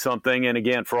consuming something, and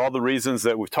again, for all the reasons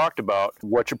that we've talked about,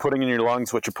 what you're putting in your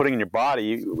lungs, what you're putting in your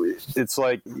body, it's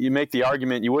like you make the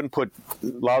argument you wouldn't put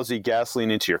lousy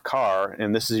gasoline into your car,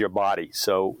 and this is your body,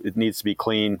 so it needs to be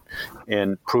clean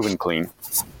and proven clean.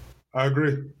 I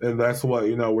agree, and that's what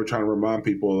we're trying to remind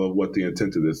people of what the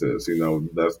intent of this is.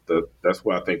 That's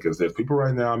what I think is this. People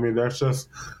right now, I mean, there's an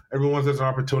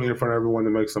opportunity in front of everyone to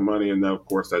make some money, and then of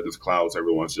course that just clouds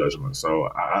everyone's judgment. So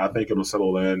I think it'll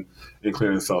settle in and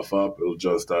clean itself up. It'll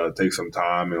just take some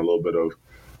time and a little bit of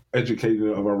educating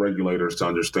of our regulators to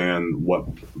understand what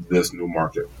this new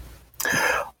market.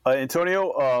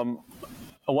 Antonio,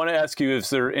 I want to ask you, is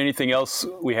there anything else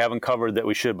we haven't covered that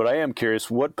we should? But I am curious,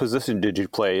 what position did you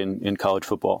play in college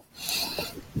football?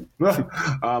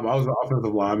 I was an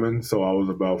offensive lineman, so I was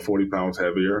about 40 pounds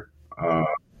heavier.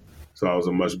 So I was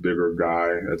a much bigger guy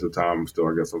at the time.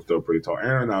 I guess I'm still pretty tall.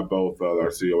 Aaron and I both, our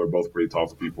CEO, we're both pretty tall.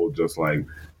 So people just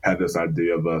had this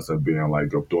idea of us of being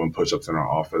doing push-ups in our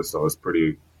office. So it's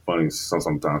pretty funny.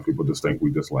 Sometimes people just think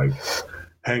we just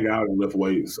hang out and lift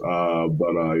weights.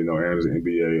 But Aaron's an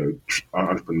NBA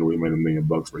entrepreneur. He made $1 million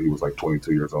when he was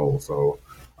 22 years old. So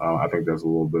I think there's a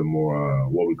little bit more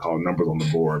what we call numbers on the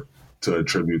board to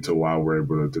attribute to why we're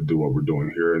able to do what we're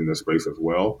doing here in this space as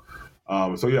well.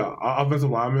 Offensive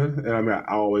linemen, and I mean,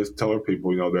 I always tell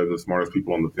people, they're the smartest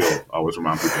people on the field. I always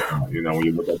remind people, when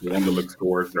you look at the Wonderlic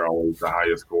scores, they're always the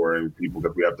highest scoring people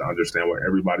because we have to understand what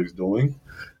everybody's doing.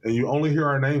 And you only hear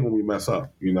our name when we mess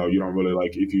up. You don't really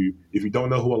if you don't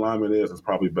know who a lineman is, it's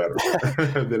probably better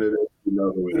than it is.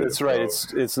 That's right.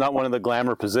 So, it's not one of the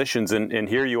glamour positions, and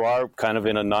here you are, kind of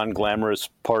in a non-glamorous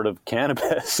part of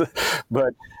cannabis.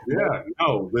 But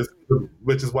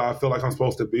which is why I feel like I'm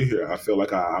supposed to be here. I feel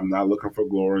like I'm not looking for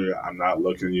glory. I'm not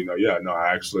looking.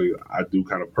 I do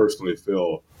kind of personally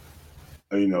feel,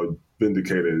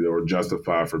 vindicated or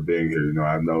justified for being here.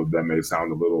 I know that may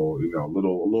sound a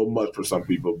little much for some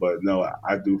people, but no,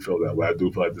 I do feel that way. I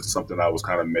do feel like this is something I was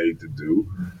kind of made to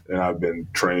do, and I've been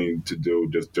trained to do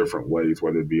just different ways,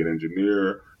 whether it be an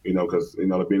engineer, because,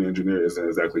 being an engineer isn't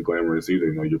exactly glamorous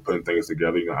either. You're putting things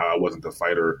together. I wasn't the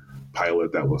fighter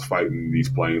pilot that was fighting these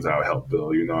planes I helped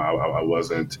build. I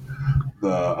wasn't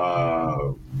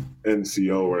the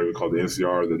NCO, or we call the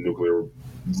NCR, the nuclear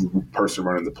person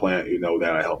running the plant,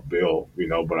 that I helped build,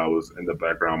 but I was in the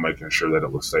background making sure that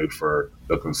it was safe for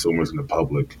the consumers and the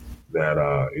public that,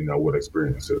 would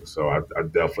experience it. So I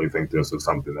definitely think this is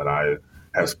something that I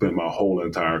have spent my whole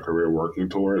entire career working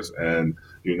towards, and,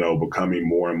 becoming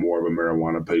more and more of a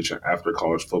marijuana patient after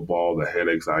college football, the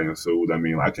headaches I ensued. I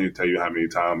mean, I can't tell you how many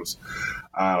times,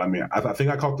 I think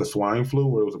I caught the swine flu,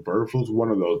 where it was a bird flu. It was one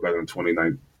of those back in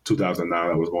 2009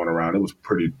 that was going around. It was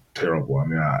pretty terrible. I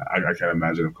mean, I can't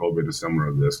imagine if COVID is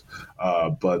similar to this.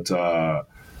 But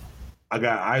I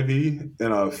got IV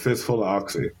and a fistful of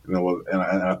Oxy, and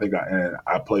I think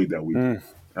I played that week.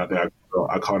 I think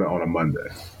I caught it on a Monday.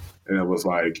 And it was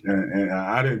like, and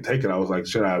I didn't take it. I was like,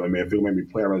 shit, if it made me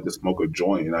play, I'd rather just smoke a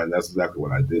joint. And that's exactly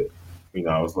what I did.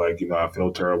 I was like, I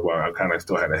feel terrible. I kind of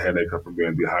still had a headache from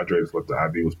being dehydrated, is what the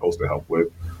IV was supposed to help with.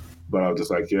 But I was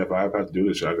just like, if I have to do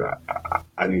this shit,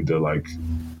 I need to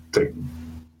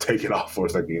take it off for a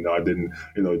second. I didn't,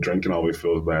 drinking always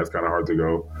feels bad. It's kind of hard to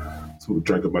go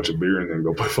drink a bunch of beer and then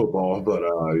go play football. But,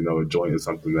 a joint is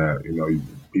something that,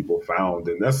 people found.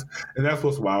 And that's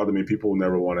what's wild to me. People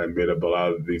never want to admit it, but a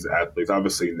lot of these athletes,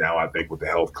 obviously now I think with the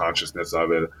health consciousness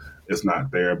of it, it's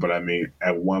not there. But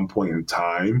at one point in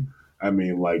time,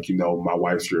 my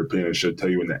wife's European and she'll tell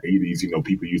you in the 80s,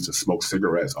 people used to smoke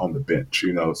cigarettes on the bench,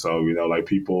 so,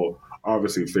 people are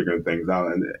obviously figuring things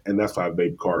out. And that's why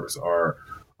vape carts are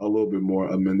a little bit more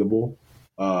amendable.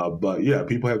 But yeah,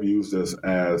 people have used this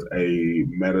as a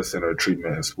medicine or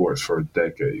treatment in sports for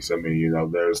decades.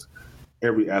 There's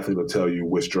every athlete will tell you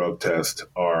which drug tests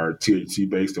are THC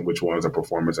based and which ones are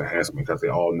performance enhancement, because they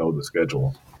all know the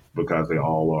schedule, because they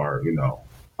all are,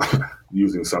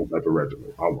 using some type of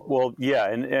regimen. Well, yeah,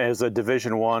 and as a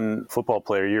Division I football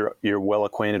player, you're well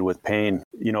acquainted with pain.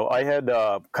 I had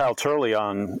Kyle Turley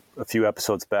on a few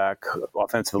episodes back,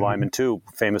 offensive lineman too,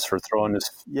 famous for throwing his.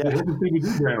 Yeah, he's a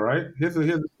CBD brand, right? He's a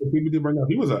CBD brand.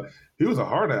 He was a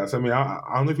hard ass. I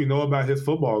don't know if you know about his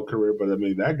football career, but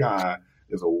that guy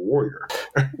is a warrior.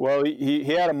 Well, he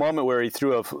had a moment where he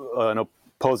threw an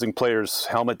opposing player's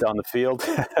helmet down the field.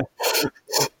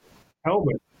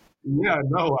 Helmet. Yeah,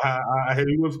 no,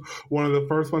 he was one of the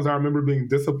first ones I remember being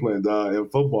disciplined in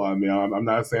football. I'm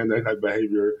not saying that type of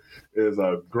behavior is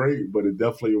great, but it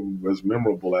definitely was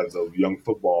memorable as a young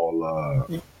football,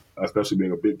 especially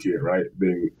being a big kid, right?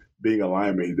 Being a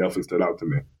lineman, he definitely stood out to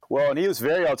me. Well, and he was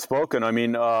very outspoken.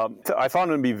 I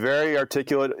found him to be very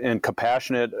articulate and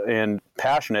compassionate and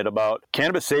passionate about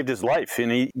cannabis saved his life.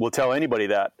 And he will tell anybody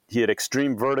that. He had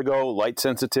extreme vertigo, light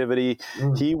sensitivity.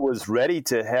 He was ready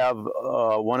to have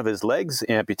one of his legs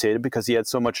amputated because he had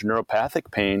so much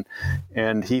neuropathic pain.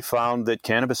 And he found that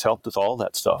cannabis helped with all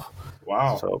that stuff.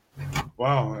 Wow.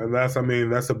 Wow. And that's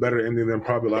a better ending than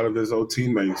probably a lot of his old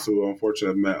teammates who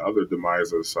unfortunately met other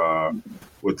demises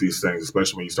with these things,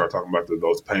 especially when you start talking about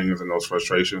those pains and those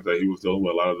frustrations that he was dealing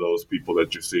with. A lot of those people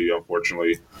that you see,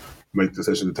 unfortunately, make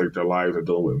decisions to take their lives are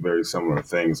dealing with very similar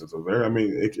things. It's a very,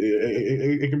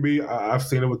 it can be, I've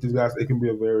seen it with these guys, it can be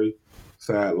a very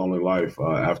sad, lonely life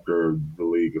after the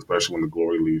league, especially when the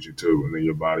glory leaves you too, and then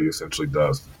your body essentially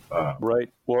does. Right.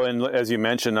 Well, and as you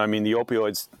mentioned, the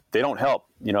opioids, they don't help.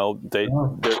 They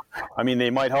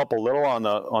might help a little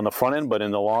on the front end, but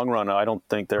in the long run, I don't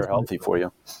think they're healthy for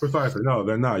you. Precisely. No,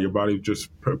 they're not. Your body just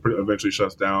eventually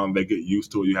shuts down. They get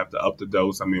used to it. You have to up the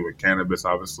dose. With cannabis,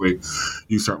 obviously,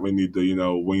 you certainly need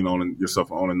to, wean on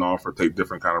yourself on and off or take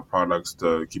different kind of products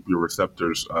to keep your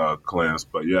receptors cleansed.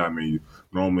 But yeah,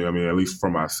 normally, at least for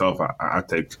myself, I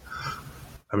take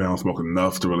I mean, I don't smoke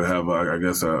enough to really have,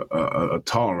 a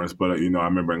tolerance. But, I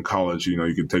remember in college, you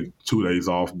could take 2 days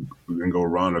off and go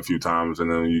run a few times. And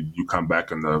then you come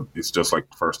back and it's just like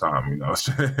the first time,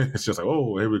 It's just like,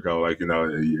 oh, here we go. Like,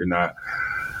 you're not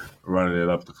running it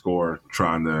up the score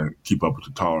trying to keep up with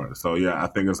the tolerance. So, yeah, I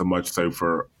think it's a much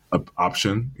safer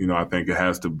option. I think we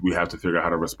have to figure out how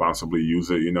to responsibly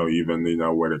use it, even,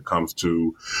 when it comes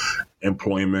to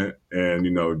employment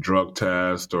and, drug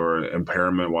test or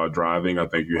impairment while driving. I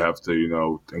think you have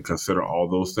to, and consider all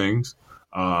those things.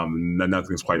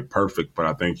 Nothing's quite perfect, but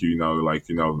I think, you have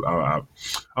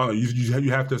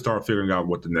to start figuring out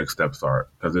what the next steps are,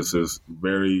 because this is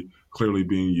very clearly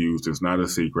being used. It's not a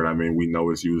secret. I mean, we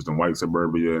know it's used in white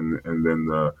suburbia and then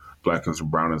the Black and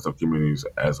brown and stuff communities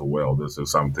as well. This is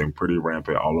something pretty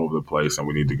rampant all over the place, and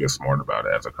we need to get smart about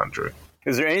it as a country.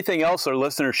 Is there anything else our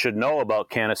listeners should know about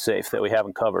CannaSafe that we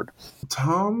haven't covered?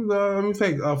 Tom, let me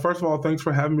think. First of all, thanks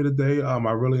for having me today. I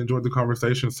really enjoyed the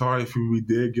conversation. Sorry if we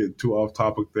did get too off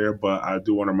topic there, but I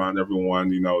do want to remind everyone,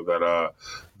 that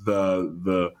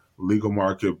the legal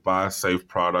market buys safe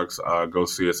products. Go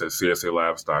see us at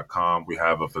csalabs.com. We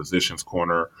have a physician's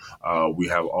corner. We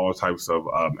have all types of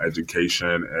education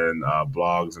and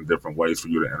blogs and different ways for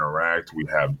you to interact. We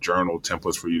have journal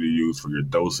templates for you to use for your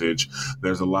dosage.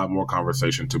 There's a lot more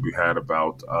conversation to be had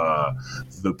about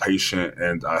the patient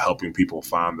and helping people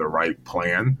find the right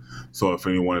plan. So if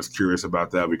anyone is curious about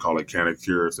that, we call it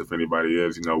CannaCures. If anybody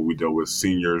is, we deal with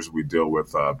seniors, we deal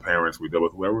with parents, we deal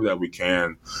with whoever that we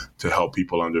can to help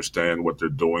people understand what they're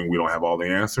doing. We don't have all the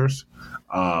answers,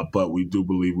 but we do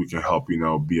believe we can help,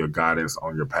 be a guidance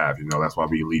on your path. That's why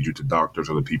we lead you to doctors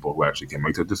or the people who actually can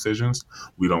make the decisions.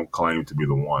 We don't claim to be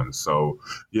the ones. So,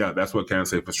 yeah, that's what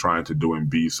CannaSafe is trying to do and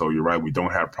be. So you're right, we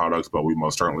don't have products, but we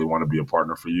most certainly want to be a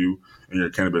partner for you in your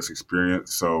cannabis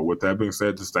experience. So with that being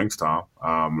said, just thanks, Tom.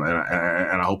 And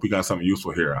I hope we got something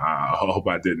useful here. I hope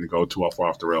I didn't go too far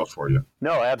off the rails for you.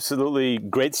 No, absolutely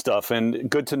great stuff. And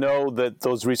good to know that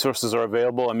those resources are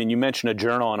available. I mean, you mentioned a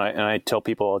journal, and I tell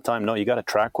people all the time, no, you got to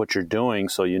track what you're doing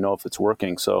so you know if it's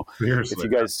working. So Seriously. If you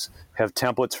guys have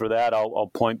templates for that, I'll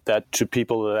point that to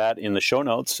people to that in the show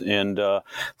notes. And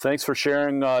thanks for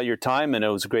sharing your time, and it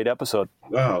was a great episode.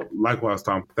 Likewise,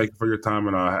 Tom. Thank you for your time,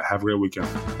 and have a great weekend.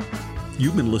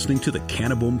 You've been listening to the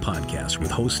Cannaboom Podcast with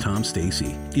host Tom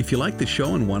Stacy. If you like the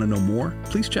show and want to know more,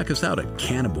 please check us out at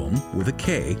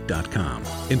cannaboom.com.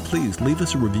 And please leave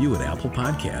us a review at Apple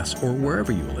Podcasts or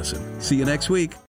wherever you listen. See you next week.